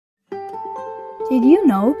Did you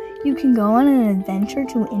know you can go on an adventure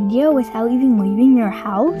to India without even leaving your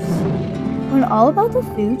house? Learn all about the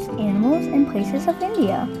foods, animals, and places of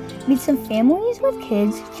India. Meet some families with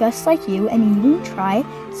kids just like you and even try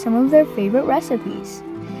some of their favorite recipes.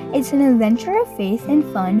 It's an adventure of faith and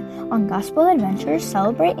fun on Gospel Adventures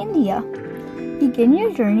Celebrate India. Begin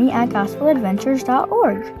your journey at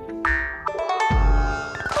gospeladventures.org.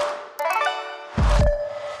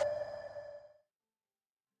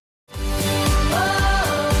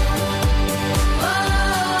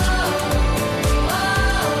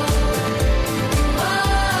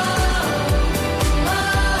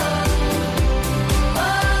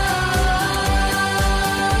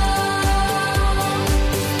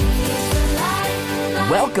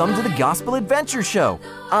 Welcome to the Gospel Adventure Show.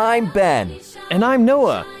 I'm Ben. And I'm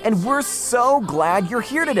Noah. And we're so glad you're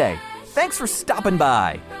here today. Thanks for stopping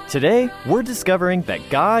by. Today, we're discovering that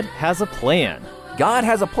God has a plan. God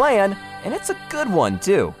has a plan, and it's a good one,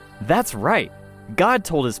 too. That's right. God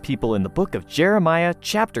told his people in the book of Jeremiah,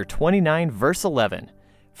 chapter 29, verse 11,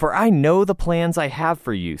 "For I know the plans I have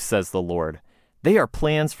for you, says the Lord. They are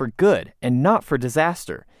plans for good and not for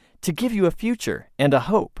disaster, to give you a future and a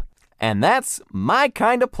hope." And that's my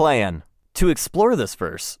kind of plan. To explore this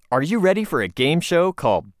verse, are you ready for a game show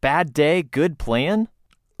called Bad Day, Good Plan?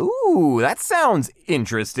 Ooh, that sounds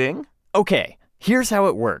interesting. Okay, here's how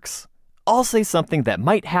it works. I'll say something that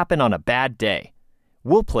might happen on a bad day.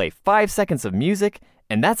 We'll play 5 seconds of music,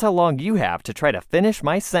 and that's how long you have to try to finish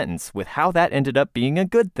my sentence with how that ended up being a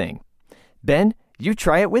good thing. Ben, you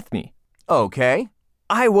try it with me. Okay.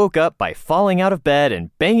 I woke up by falling out of bed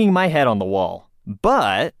and banging my head on the wall.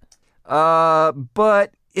 But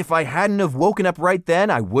if I hadn't have woken up right then,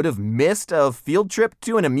 I would have missed a field trip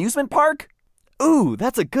to an amusement park? Ooh,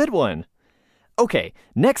 that's a good one. Okay,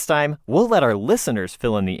 next time, we'll let our listeners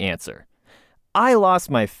fill in the answer. I lost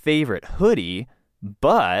my favorite hoodie,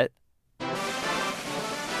 but...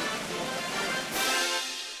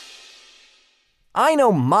 I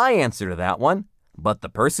know my answer to that one, but the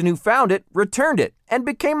person who found it returned it and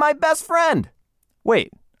became my best friend.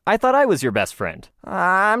 Wait, I thought I was your best friend.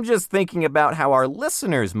 I'm just thinking about how our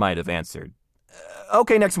listeners might have answered.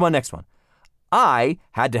 Okay, next one. I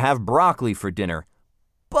had to have broccoli for dinner,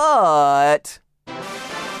 but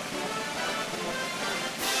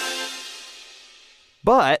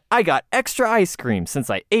I got extra ice cream since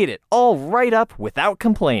I ate it all right up without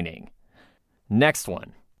complaining. Next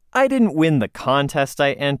one. I didn't win the contest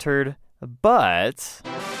I entered, but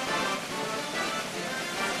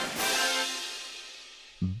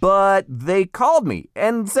they called me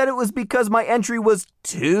and said it was because my entry was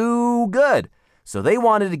too good. So they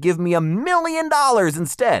wanted to give me $1 million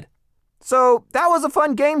instead. So that was a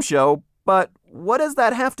fun game show, but what does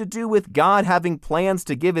that have to do with God having plans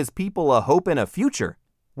to give his people a hope and a future?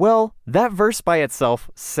 Well, that verse by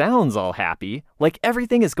itself sounds all happy, like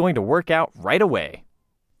everything is going to work out right away.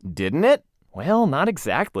 Didn't it? Well, not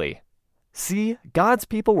exactly. See, God's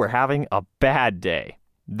people were having a bad day.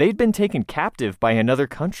 They'd been taken captive by another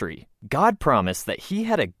country. God promised that he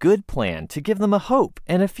had a good plan to give them a hope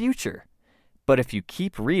and a future. But if you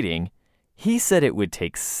keep reading, he said it would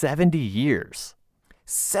take 70 years.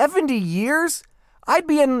 70 years? I'd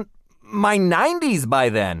be in my 90s by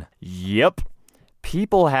then. Yep.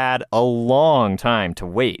 People had a long time to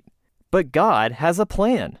wait. But God has a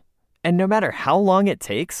plan. And no matter how long it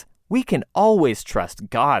takes, we can always trust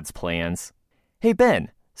God's plans. Hey,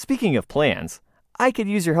 Ben, speaking of plans, I could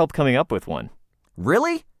use your help coming up with one.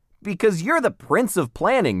 Really? Because you're the prince of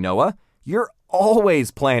planning, Noah. You're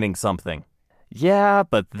always planning something. Yeah,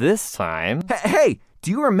 but this time... Hey,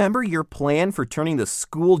 do you remember your plan for turning the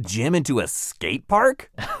school gym into a skate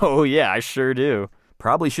park? Oh yeah, I sure do.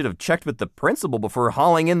 Probably should have checked with the principal before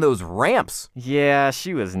hauling in those ramps. Yeah,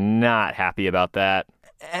 she was not happy about that.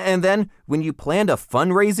 And then, when you planned a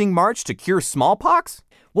fundraising march to cure smallpox?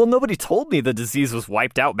 Well, nobody told me the disease was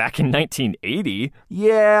wiped out back in 1980.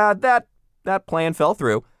 Yeah, that plan fell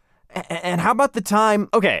through. And how about the time...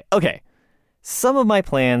 Okay. Some of my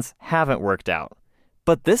plans haven't worked out.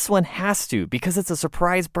 But this one has to because it's a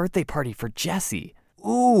surprise birthday party for Jessie.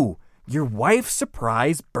 Ooh, your wife's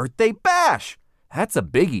surprise birthday bash. That's a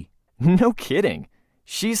biggie. No kidding.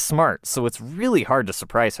 She's smart, so it's really hard to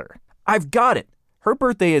surprise her. I've got it. Her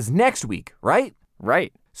birthday is next week, right?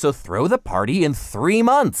 Right. So throw the party in 3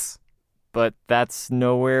 months. But that's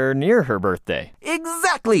nowhere near her birthday.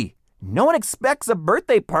 Exactly. No one expects a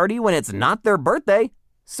birthday party when it's not their birthday.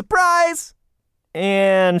 Surprise!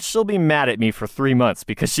 And she'll be mad at me for 3 months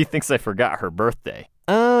because she thinks I forgot her birthday.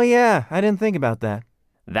 Oh yeah, I didn't think about that.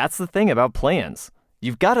 That's the thing about plans.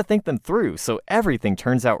 You've got to think them through so everything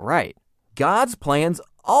turns out right. God's plans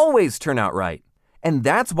always turn out right. and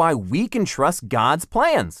that's why we can trust God's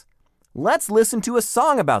plans. Let's listen to a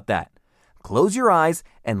song about that. Close your eyes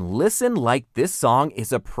and listen like this song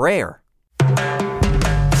is a prayer.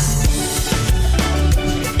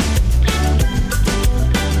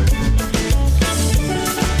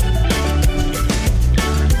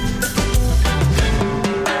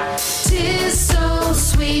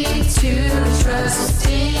 To trust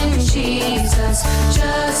in Jesus,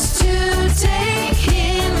 just to take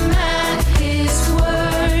him at his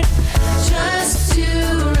word, just to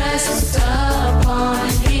rest upon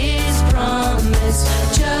his promise,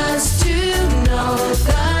 just to know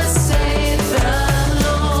thus saith the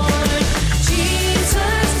Lord.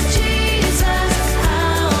 Jesus, Jesus,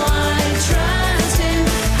 how I trust him,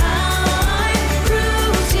 how I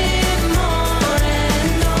proved him more and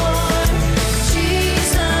more.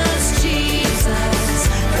 Jesus, Jesus,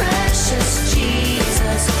 precious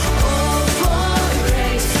Jesus, oh, for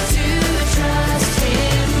grace to trust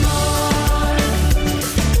him more.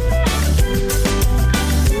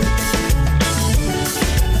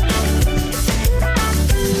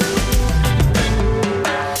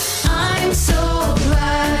 I'm so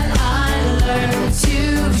glad I learned to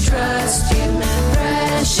trust you,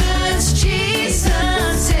 precious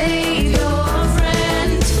Jesus, Savior,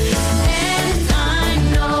 friend, and I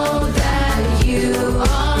know that you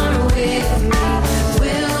are with me,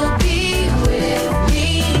 will be with me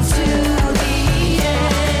to the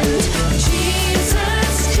end.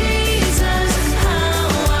 Jesus, Jesus, how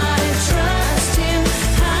I trust him,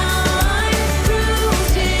 how I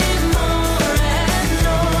proved him more and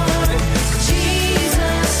more.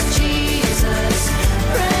 Jesus, Jesus,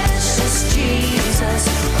 precious Jesus,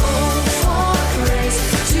 oh, for grace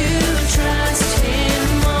to trust him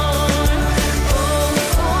more. Oh,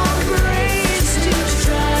 for grace to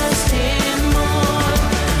trust him more.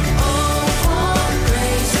 Oh, for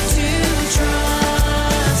grace to trust him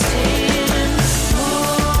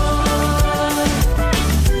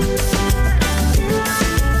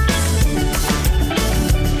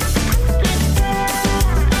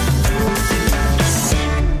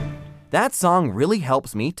That song really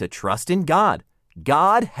helps me to trust in God.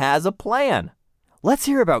 God has a plan. Let's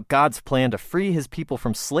hear about God's plan to free his people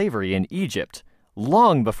from slavery in Egypt,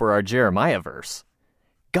 long before our Jeremiah verse.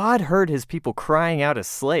 God heard his people crying out as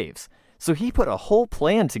slaves, so he put a whole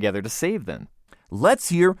plan together to save them. Let's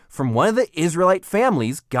hear from one of the Israelite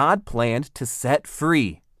families God planned to set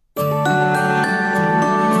free.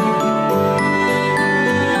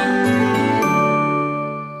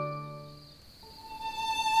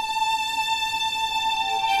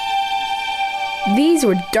 These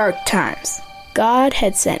were dark times. God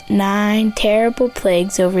had sent 9 terrible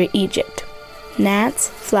plagues over Egypt. Gnats,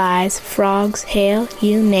 flies, frogs, hail,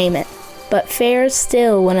 you name it. But Pharaoh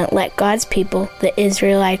still wouldn't let God's people, the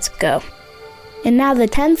Israelites, go. And now the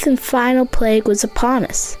 10th and final plague was upon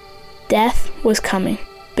us. Death was coming.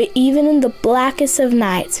 But even in the blackest of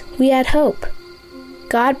nights, we had hope.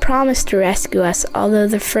 God promised to rescue us, although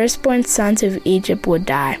the firstborn sons of Egypt would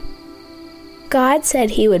die. God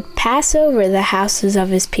said he would pass over the houses of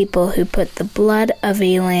his people who put the blood of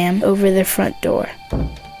a lamb over their front door.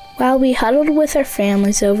 While we huddled with our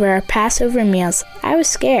families over our Passover meals, I was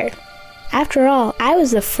scared. After all, I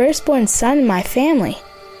was the firstborn son in my family.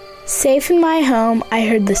 Safe in my home, I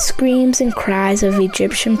heard the screams and cries of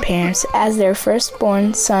Egyptian parents as their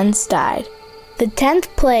firstborn sons died. The 10th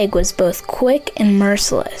plague was both quick and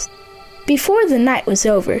merciless. Before the night was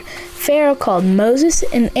over, Pharaoh called Moses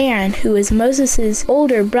and Aaron, who was Moses'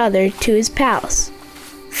 older brother, to his palace.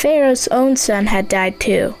 Pharaoh's own son had died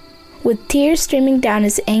too. With tears streaming down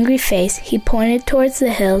his angry face, he pointed towards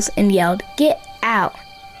the hills and yelled, "Get out!"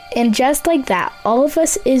 And just like that, all of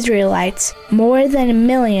us Israelites, more than 1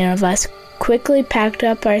 million of us, quickly packed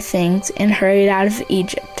up our things and hurried out of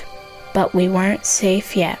Egypt. But we weren't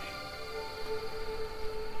safe yet.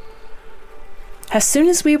 As soon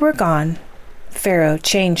as we were gone, Pharaoh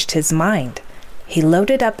changed his mind. He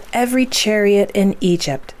loaded up every chariot in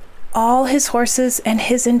Egypt, all his horses and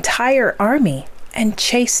his entire army, and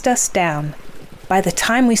chased us down. By the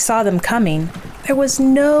time we saw them coming, there was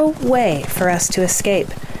no way for us to escape.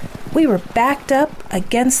 We were backed up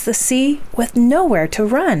against the sea with nowhere to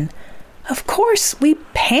run. Of course, we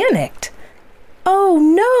panicked. "Oh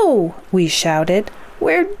no!" we shouted.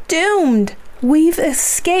 "We're doomed! We've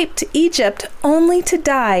escaped Egypt only to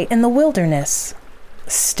die in the wilderness."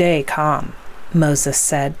 "Stay calm," Moses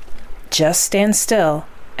said. "Just stand still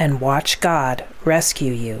and watch God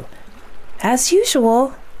rescue you." As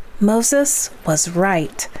usual, Moses was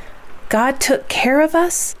right. God took care of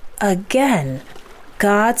us again.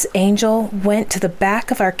 God's angel went to the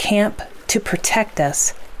back of our camp to protect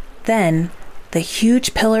us. Then The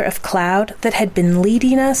huge pillar of cloud that had been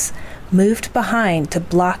leading us moved behind to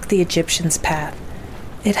block the Egyptians' path.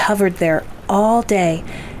 It hovered there all day,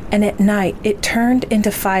 and at night it turned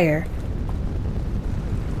into fire.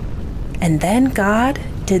 And then God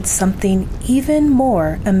did something even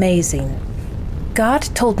more amazing. God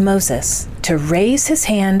told Moses to raise his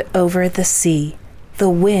hand over the sea. The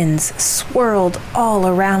winds swirled all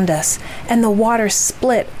around us, and the water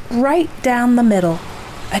split right down the middle.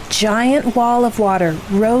 A giant wall of water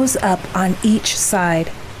rose up on each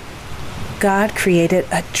side. God created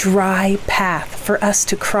a dry path for us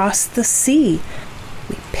to cross the sea.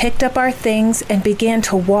 We picked up our things and began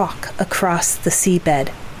to walk across the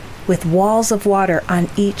seabed, with walls of water on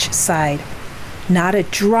each side. Not a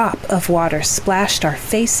drop of water splashed our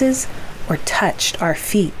faces or touched our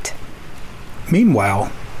feet. Meanwhile,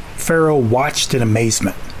 Pharaoh watched in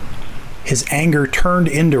amazement. His anger turned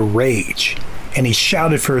into rage, and he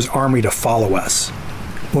shouted for his army to follow us.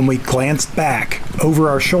 When we glanced back over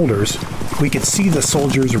our shoulders, we could see the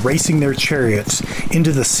soldiers racing their chariots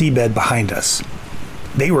into the seabed behind us.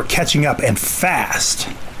 They were catching up and fast,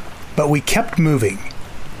 but we kept moving.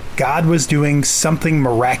 God was doing something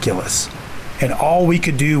miraculous, and all we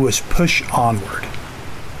could do was push onward.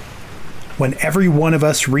 When every one of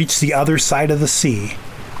us reached the other side of the sea,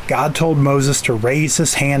 God told Moses to raise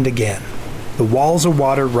his hand again. The walls of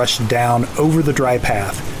water rushed down over the dry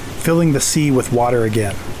path, filling the sea with water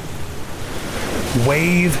again.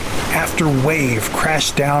 Wave after wave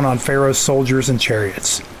crashed down on Pharaoh's soldiers and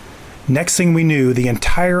chariots. Next thing we knew, the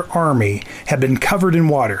entire army had been covered in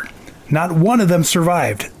water. Not one of them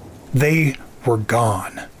survived. They were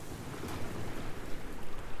gone.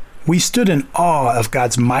 We stood in awe of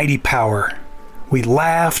God's mighty power. We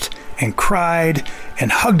laughed and cried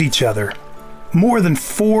and hugged each other. More than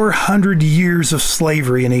 400 years of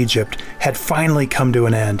slavery in Egypt had finally come to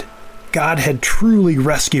an end. God had truly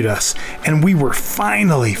rescued us, and we were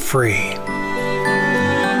finally free.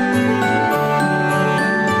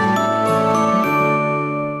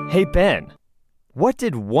 Hey, Ben, what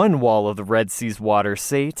did one wall of the Red Sea's water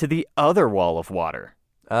say to the other wall of water?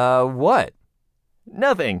 What?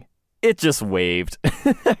 Nothing. It just waved.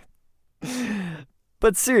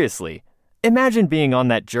 But seriously, imagine being on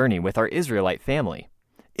that journey with our Israelite family.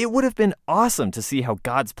 It would have been awesome to see how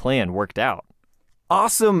God's plan worked out.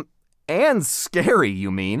 Awesome and scary, you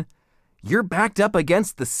mean? You're backed up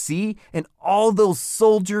against the sea, and all those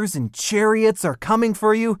soldiers and chariots are coming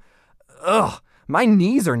for you? Ugh, my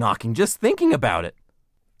knees are knocking just thinking about it.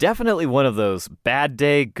 Definitely one of those bad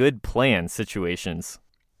day, good plan situations.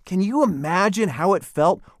 Can you imagine how it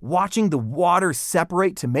felt watching the water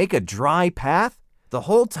separate to make a dry path? The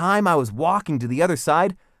whole time I was walking to the other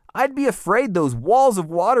side, I'd be afraid those walls of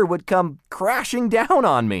water would come crashing down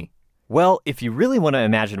on me. Well, if you really want to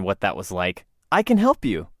imagine what that was like, I can help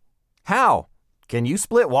you. How? Can you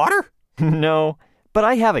split water? No, but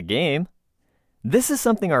I have a game. This is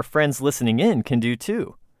something our friends listening in can do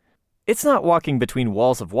too. It's not walking between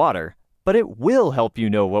walls of water, but it will help you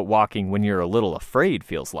know what walking when you're a little afraid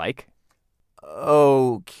feels like.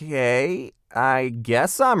 Okay, I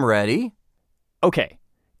guess I'm ready. Okay,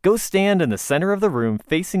 go stand in the center of the room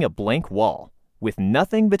facing a blank wall, with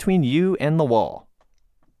nothing between you and the wall.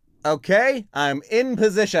 Okay, I'm in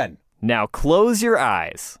position. Now close your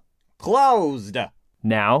eyes. Closed.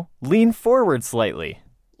 Now lean forward slightly.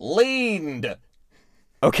 Leaned.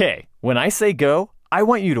 Okay, when I say go, I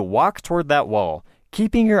want you to walk toward that wall,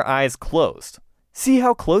 keeping your eyes closed. See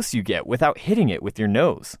how close you get without hitting it with your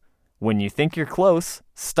nose. When you think you're close,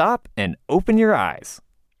 stop and open your eyes.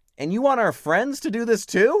 And you want our friends to do this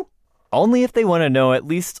too? Only if they want to know at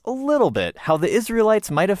least a little bit how the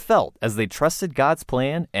Israelites might have felt as they trusted God's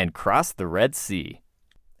plan and crossed the Red Sea.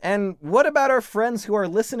 And what about our friends who are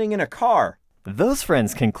listening in a car? Those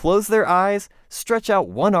friends can close their eyes, stretch out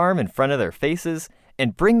one arm in front of their faces,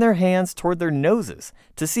 and bring their hands toward their noses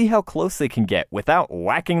to see how close they can get without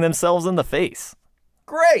whacking themselves in the face.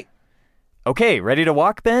 Great! Okay, ready to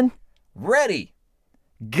walk, Ben? Ready!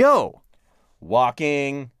 Go!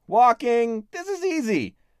 Walking, walking, this is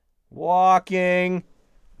easy. Walking.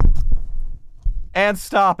 And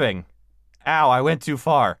stopping. Ow, I went too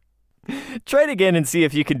far. Try it again and see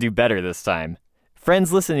if you can do better this time.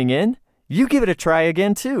 Friends listening in, you give it a try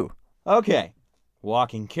again too. Okay.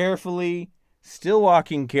 Walking carefully, still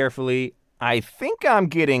walking carefully. I think I'm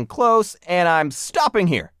getting close, and I'm stopping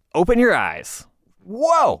here. Open your eyes.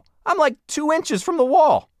 Whoa! I'm like 2 inches from the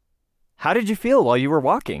wall. How did you feel while you were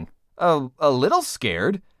walking? A little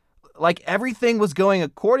scared. Like everything was going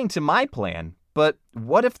according to my plan. But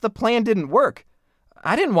what if the plan didn't work?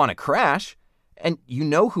 I didn't want to crash. And you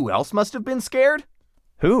know who else must have been scared?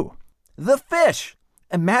 Who? The fish!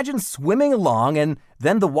 Imagine swimming along and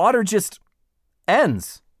then the water just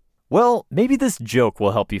ends. Well, maybe this joke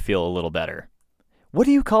will help you feel a little better. What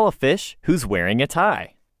do you call a fish who's wearing a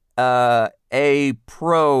tie? A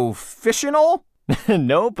professional?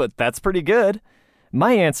 No, but that's pretty good.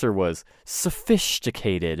 My answer was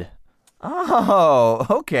sophisticated. Oh,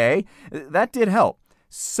 okay. That did help.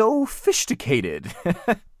 Sophisticated.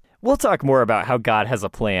 We'll talk more about how God has a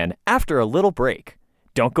plan after a little break.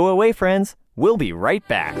 Don't go away, friends. We'll be right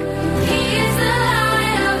back. He is the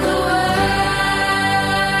light of the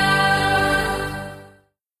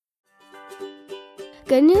world.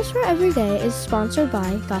 Good News for Every Day is sponsored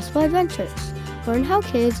by Gospel Adventures. Learn how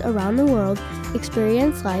kids around the world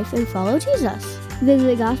experience life and follow Jesus.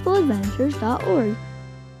 Visit gospeladventures.org.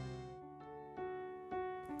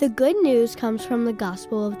 The good news comes from the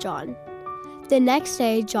Gospel of John. The next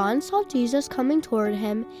day, John saw Jesus coming toward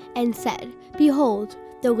him and said, "Behold,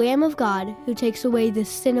 the Lamb of God who takes away the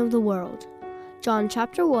sin of the world." John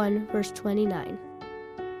chapter 1, verse 29.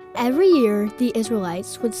 Every year, the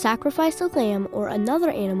Israelites would sacrifice a lamb or another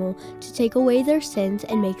animal to take away their sins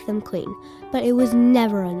and make them clean, but it was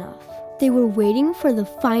never enough. They were waiting for the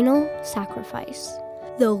final sacrifice,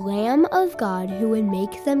 the Lamb of God who would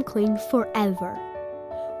make them clean forever.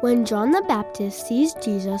 When John the Baptist sees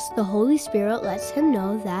Jesus, the Holy Spirit lets him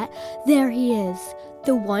know that there he is,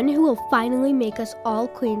 the one who will finally make us all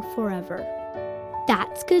clean forever.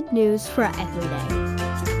 That's good news for every day.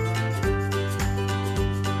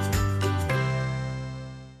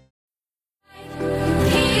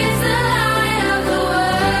 He is the light of the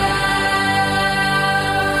world.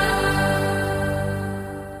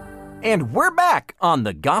 And we're back on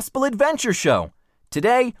the Gospel Adventure Show.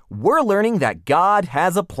 Today, we're learning that God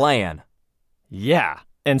has a plan. Yeah,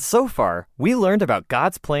 and so far, we learned about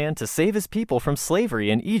God's plan to save his people from slavery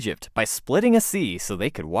in Egypt by splitting a sea so they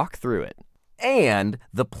could walk through it. And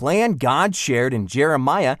the plan God shared in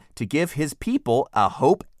Jeremiah to give his people a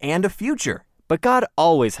hope and a future. But God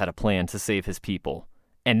always had a plan to save his people.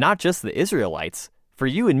 And not just the Israelites, for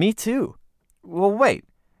you and me too. Well, wait.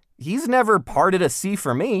 He's never parted a sea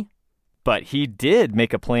for me. But he did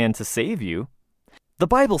make a plan to save you. The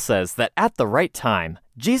Bible says that at the right time,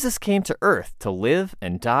 Jesus came to earth to live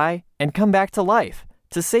and die and come back to life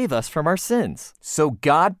to save us from our sins. So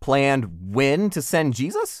God planned when to send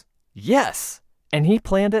Jesus? Yes, and he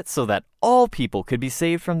planned it so that all people could be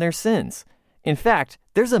saved from their sins. In fact,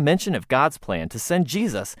 there's a mention of God's plan to send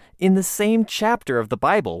Jesus in the same chapter of the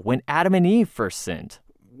Bible when Adam and Eve first sinned.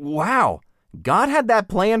 Wow, God had that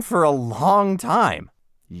plan for a long time.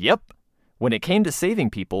 Yep, when it came to saving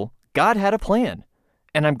people, God had a plan.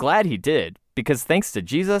 And I'm glad he did, because thanks to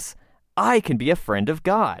Jesus, I can be a friend of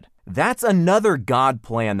God. That's another God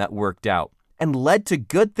plan that worked out and led to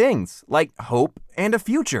good things like hope and a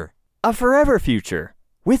future. A forever future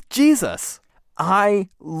with Jesus. I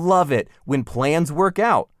love it when plans work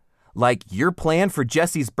out. Like your plan for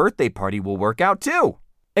Jesse's birthday party will work out too.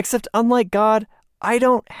 Except unlike God, I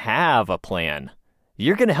don't have a plan.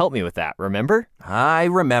 You're going to help me with that, remember? I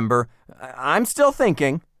remember. I'm still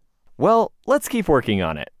thinking. Well, let's keep working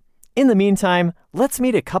on it. In the meantime, let's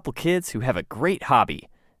meet a couple kids who have a great hobby,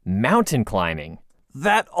 mountain climbing.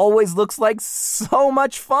 That always looks like so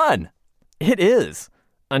much fun. It is,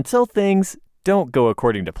 until things don't go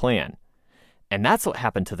according to plan. And that's what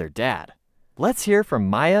happened to their dad. Let's hear from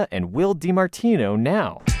Maya and Will DiMartino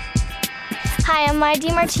now. Hi, I'm Maya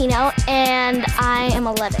DiMartino, and I am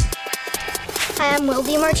 11. Hi, I'm Will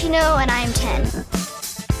DiMartino, and I am 10.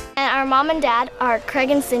 And our mom and dad are Craig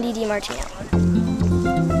and Cindy DiMartino.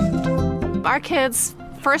 Our kids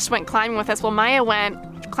first went climbing with us. Well, Maya went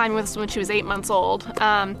climbing with us when she was 8 months old.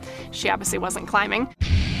 She obviously wasn't climbing.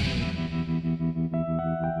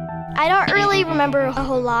 I don't really remember a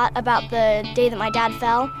whole lot about the day that my dad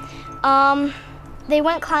fell. They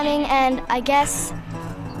went climbing, and I guess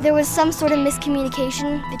there was some sort of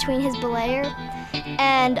miscommunication between his belayer,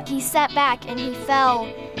 and he sat back and he fell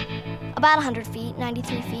about 100 feet,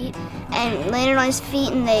 93 feet, and landed on his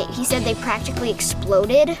feet, and he said they practically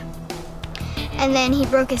exploded. And then he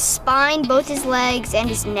broke his spine, both his legs, and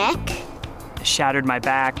his neck. Shattered my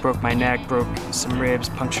back, broke my neck, broke some ribs,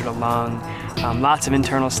 punctured a lung, lots of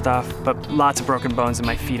internal stuff, but lots of broken bones in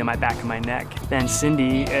my feet and my back and my neck. Then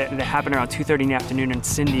Cindy, it happened around 2:30 in the afternoon, and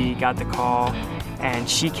Cindy got the call, and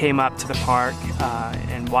she came up to the park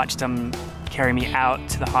and watched them carry me out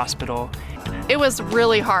to the hospital. It was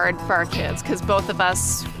really hard for our kids because both of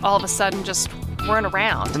us all of a sudden just weren't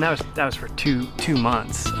around. And that was for two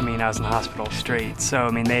months. I mean, I was in the hospital straight. So,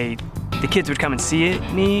 I mean, the kids would come and see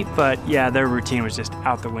me, but yeah, their routine was just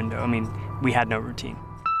out the window. I mean, we had no routine.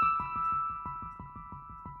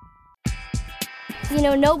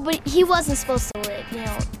 he wasn't supposed to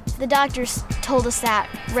live, The doctors told us that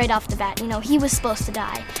right off the bat, he was supposed to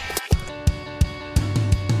die.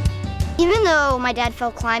 Even though my dad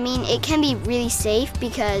fell climbing, it can be really safe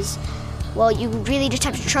because, you really just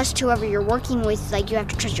have to trust whoever you're working with. Like, you have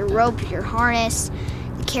to trust your rope, your harness,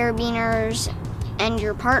 the carabiners, and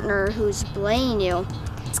your partner who's belaying you.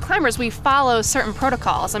 As climbers, we follow certain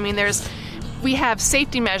protocols. We have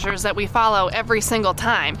safety measures that we follow every single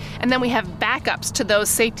time, and then we have backups to those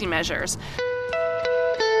safety measures.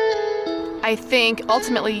 I think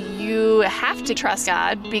ultimately you have to trust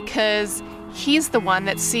God because He's the one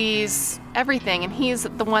that sees everything, and He's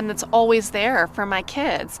the one that's always there for my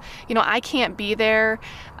kids. I can't be there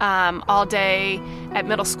all day at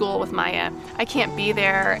middle school with Maya. I can't be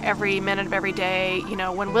there every minute of every day,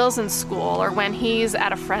 when Will's in school or when he's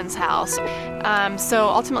at a friend's house. So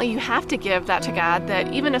ultimately you have to give that to God,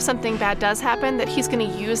 that even if something bad does happen, that He's going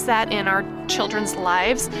to use that in our children's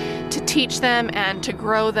lives to teach them and to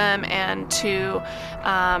grow them and to,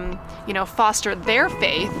 foster their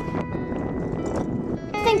faith.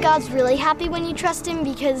 I think God's really happy when you trust Him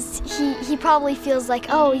because he probably feels like,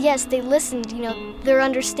 oh yes, they listened, they're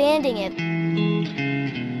understanding it.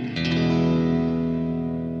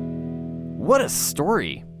 What a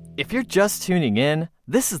story! If you're just tuning in,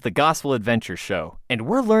 this is the Gospel Adventure Show, and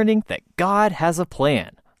we're learning that God has a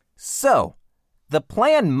plan. So, the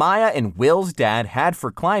plan Maya and Will's dad had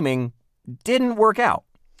for climbing didn't work out.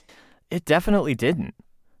 It definitely didn't.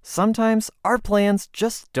 Sometimes our plans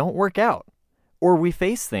just don't work out, or we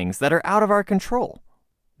face things that are out of our control.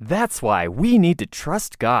 That's why we need to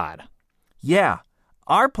trust God. Yeah,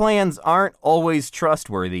 our plans aren't always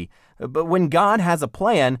trustworthy, but when God has a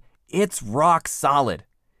plan, it's rock solid.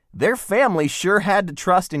 Their family sure had to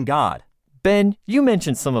trust in God. Ben, you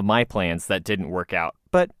mentioned some of my plans that didn't work out,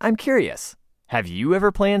 but I'm curious. Have you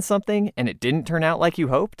ever planned something and it didn't turn out like you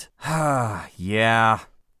hoped? Yeah.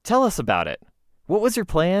 Tell us about it. What was your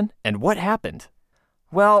plan and what happened?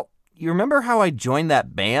 Well, you remember how I joined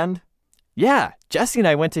that band? Yeah, Jesse and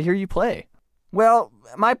I went to hear you play. Well,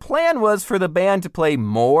 my plan was for the band to play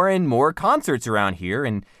more and more concerts around here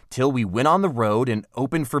until we went on the road and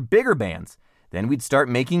opened for bigger bands. Then we'd start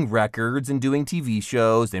making records and doing TV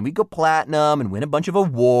shows. Then we'd go platinum and win a bunch of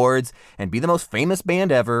awards and be the most famous band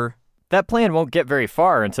ever. That plan won't get very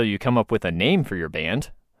far until you come up with a name for your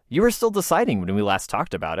band. You were still deciding when we last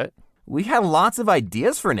talked about it. We had lots of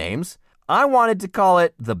ideas for names. I wanted to call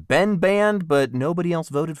it the Ben Band, but nobody else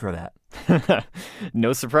voted for that.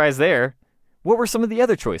 No surprise there. What were some of the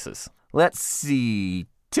other choices? Let's see.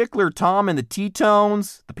 Tickler Tom and the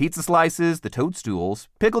T-Tones, the Pizza Slices, the Toadstools,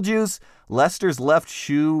 Pickle Juice, Lester's Left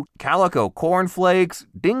Shoe, Calico Cornflakes,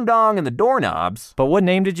 Ding Dong and the Doorknobs. But what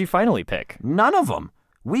name did you finally pick? None of them.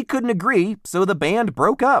 We couldn't agree, so the band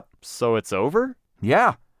broke up. So it's over?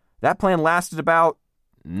 Yeah. That plan lasted about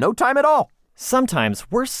no time at all. Sometimes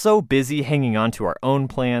we're so busy hanging on to our own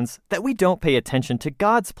plans that we don't pay attention to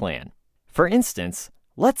God's plan. For instance,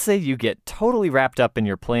 let's say you get totally wrapped up in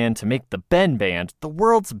your plan to make the Ben Band the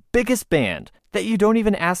world's biggest band, that you don't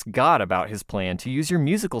even ask God about His plan to use your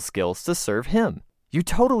musical skills to serve Him. You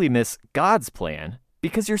totally miss God's plan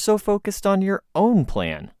because you're so focused on your own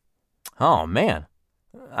plan. Oh, man.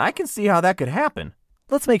 I can see how that could happen.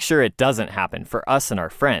 Let's make sure it doesn't happen for us and our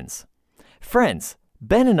friends. Friends,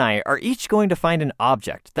 Ben and I are each going to find an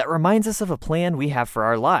object that reminds us of a plan we have for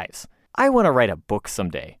our lives. I want to write a book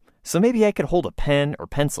someday, so maybe I could hold a pen or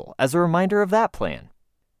pencil as a reminder of that plan.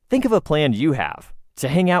 Think of a plan you have: to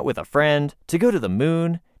hang out with a friend, to go to the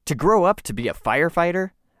moon, to grow up to be a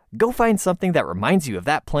firefighter. Go find something that reminds you of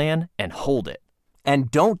that plan and hold it.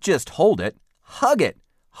 And don't just hold it, hug it.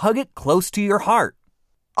 Hug it close to your heart.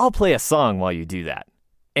 I'll play a song while you do that.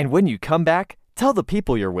 And when you come back, tell the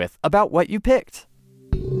people you're with about what you picked.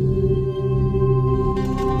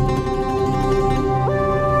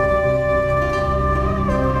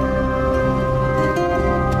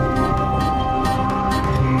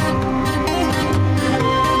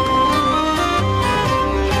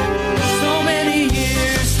 So many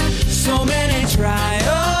years, so many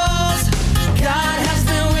trials. God has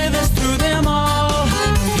been with us through them all.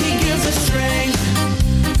 He gives us strength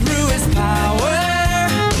through His power.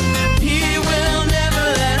 He will never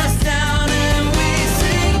let us down, and we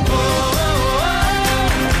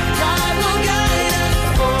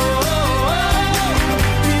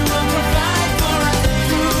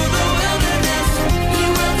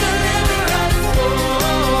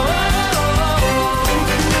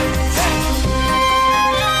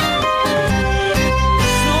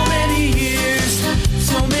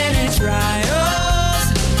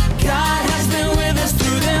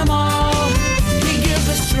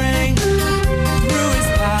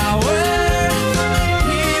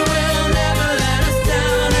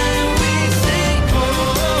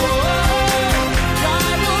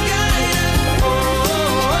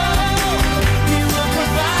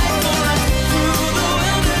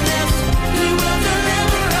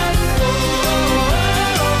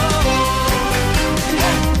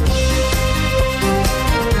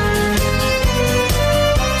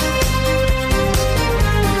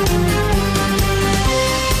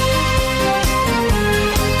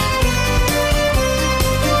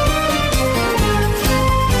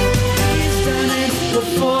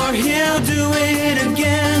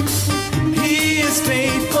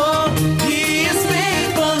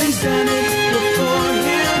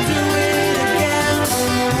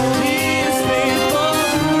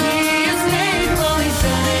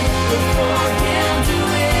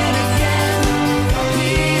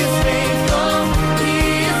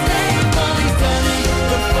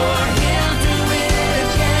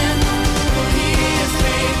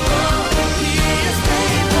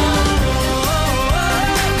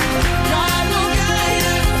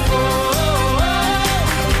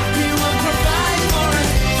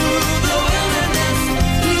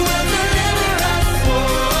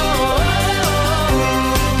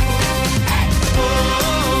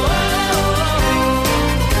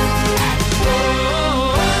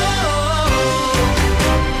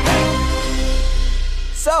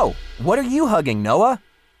So, what are you hugging, Noah?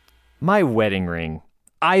 My wedding ring.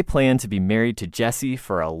 I plan to be married to Jessie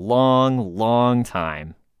for a long, long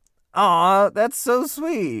time. Aw, that's so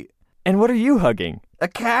sweet. And what are you hugging? A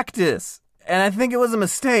cactus. And I think it was a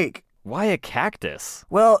mistake. Why a cactus?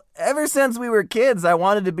 Well, ever since we were kids, I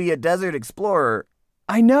wanted to be a desert explorer.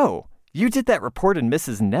 I know. You did that report in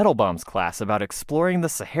Mrs. Nettlebaum's class about exploring the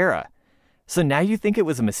Sahara. So now you think it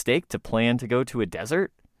was a mistake to plan to go to a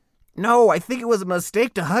desert? No, I think it was a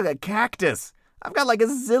mistake to hug a cactus. I've got like a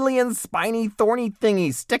zillion spiny, thorny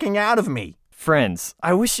thingies sticking out of me. Friends,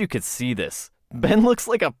 I wish you could see this. Ben looks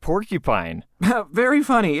like a porcupine. Very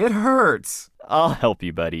funny. It hurts. I'll help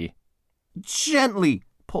you, buddy. Gently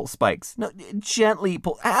pull, Spikes. No, gently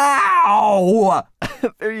pull. Ow!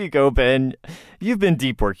 There you go, Ben. You've been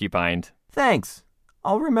deporcupined. Thanks.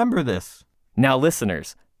 I'll remember this. Now,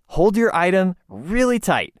 listeners, hold your item really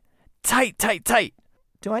tight. Tight, tight, tight.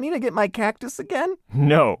 Do I need to get my cactus again?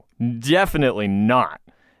 No, definitely not.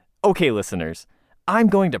 Okay, listeners, I'm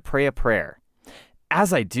going to pray a prayer.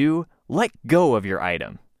 As I do, let go of your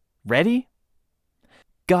item. Ready?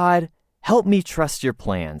 God, help me trust your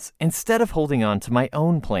plans instead of holding on to my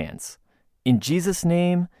own plans. In Jesus'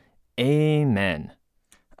 name, amen.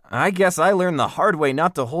 I guess I learned the hard way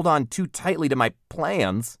not to hold on too tightly to my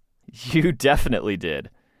plans. You definitely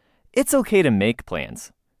did. It's okay to make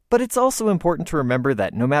plans, but it's also important to remember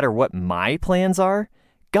that no matter what my plans are,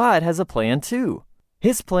 God has a plan too.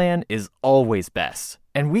 His plan is always best,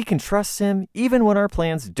 and we can trust him even when our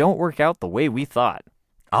plans don't work out the way we thought.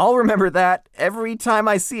 I'll remember that every time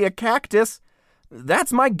I see a cactus.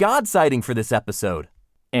 That's my God sighting for this episode.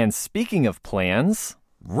 And speaking of plans...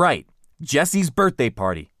 Right, Jessie's birthday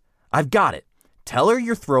party. I've got it. Tell her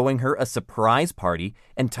you're throwing her a surprise party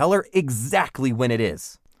and tell her exactly when it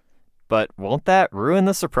is. But won't that ruin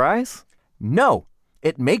the surprise? No,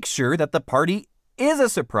 it makes sure that the party is a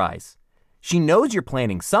surprise. She knows you're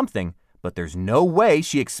planning something, but there's no way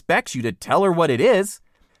she expects you to tell her what it is.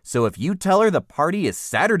 So if you tell her the party is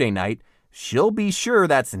Saturday night, she'll be sure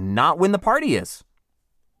that's not when the party is.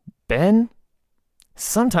 Ben,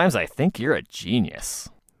 sometimes I think you're a genius.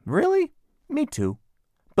 Really? Me too.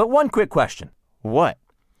 But one quick question. What?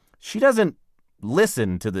 She doesn't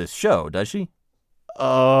listen to this show, does she?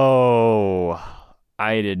 Oh,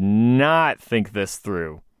 I did not think this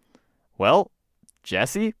through. Well,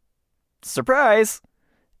 Jessie, surprise!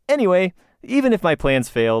 Anyway, even if my plans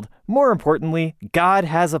failed, more importantly, God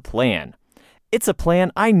has a plan. It's a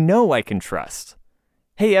plan I know I can trust.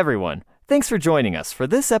 Hey everyone, thanks for joining us for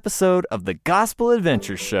this episode of the Gospel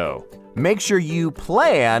Adventures Show. Make sure you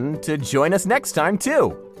plan to join us next time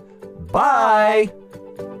too. Bye!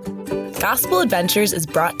 Gospel Adventures is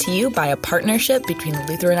brought to you by a partnership between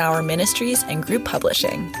Lutheran Hour Ministries and Group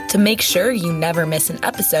Publishing. To make sure you never miss an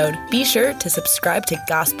episode, be sure to subscribe to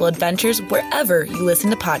Gospel Adventures wherever you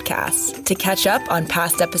listen to podcasts. To catch up on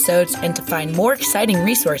past episodes and to find more exciting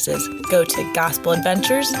resources, go to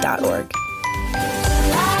gospeladventures.org.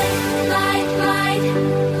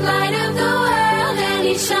 Light of the world, and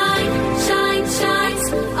he shines.